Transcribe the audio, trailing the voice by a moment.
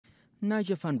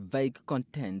Nigel Van Wyk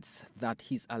contends that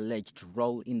his alleged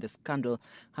role in the scandal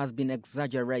has been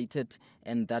exaggerated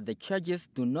and that the charges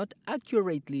do not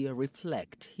accurately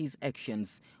reflect his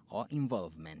actions or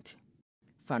involvement.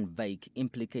 Van Wyk,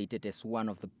 implicated as one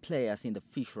of the players in the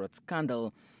Fishrot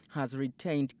scandal, has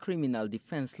retained criminal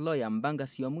defense lawyer Mbanga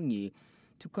Siomunyi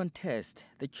to contest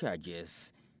the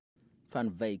charges. Van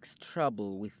Wyk's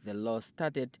trouble with the law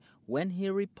started when he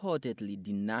reportedly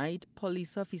denied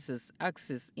police officers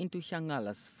access into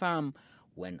Shangala's farm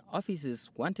when officers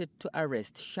wanted to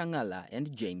arrest Shangala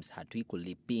and James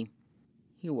Hatuikulipi.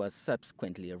 He was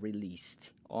subsequently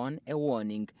released on a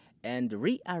warning and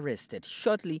rearrested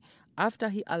shortly after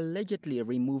he allegedly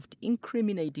removed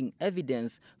incriminating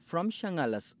evidence from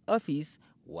Shangala's office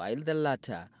while the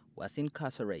latter was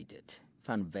incarcerated.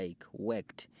 Van Wyk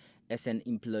worked as an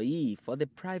employee for the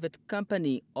private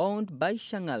company owned by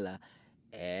Shangala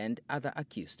and other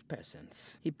accused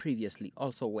persons. He previously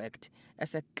also worked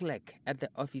as a clerk at the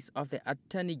office of the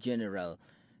Attorney General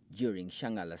during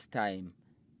Shangala's time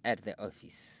at the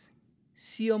office.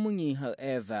 Siomunyi,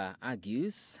 however,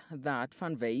 argues that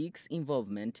Van Wyk's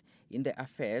involvement in the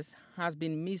affairs has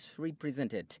been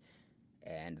misrepresented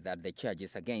and that the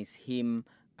charges against him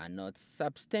are not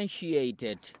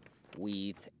substantiated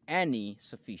with any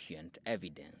sufficient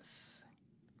evidence.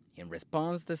 In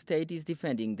response, the state is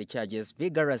defending the charges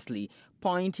vigorously,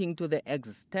 pointing to the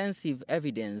extensive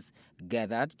evidence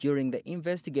gathered during the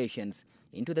investigations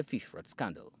into the Fishrot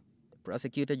scandal. The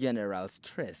Prosecutor General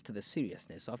stressed the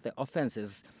seriousness of the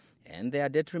offenses and their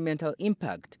detrimental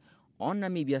impact on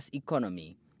Namibia's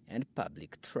economy and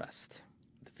public trust.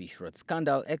 The Fishrot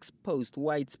scandal exposed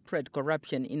widespread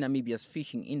corruption in Namibia's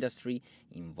fishing industry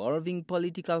involving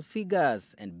political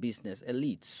figures and business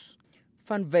elites.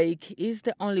 Van Wyk is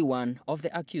the only one of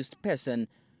the accused person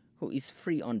who is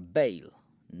free on bail,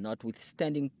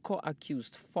 notwithstanding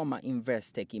co-accused former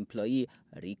Investec employee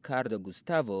Ricardo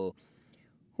Gustavo,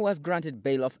 who was granted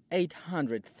bail of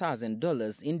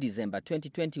 $800,000 in December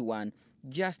 2021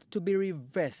 just to be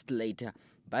reversed later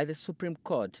by the Supreme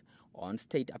Court on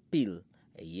state appeal.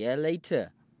 A year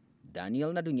later.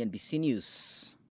 Daniel Nadunyan, NBC News.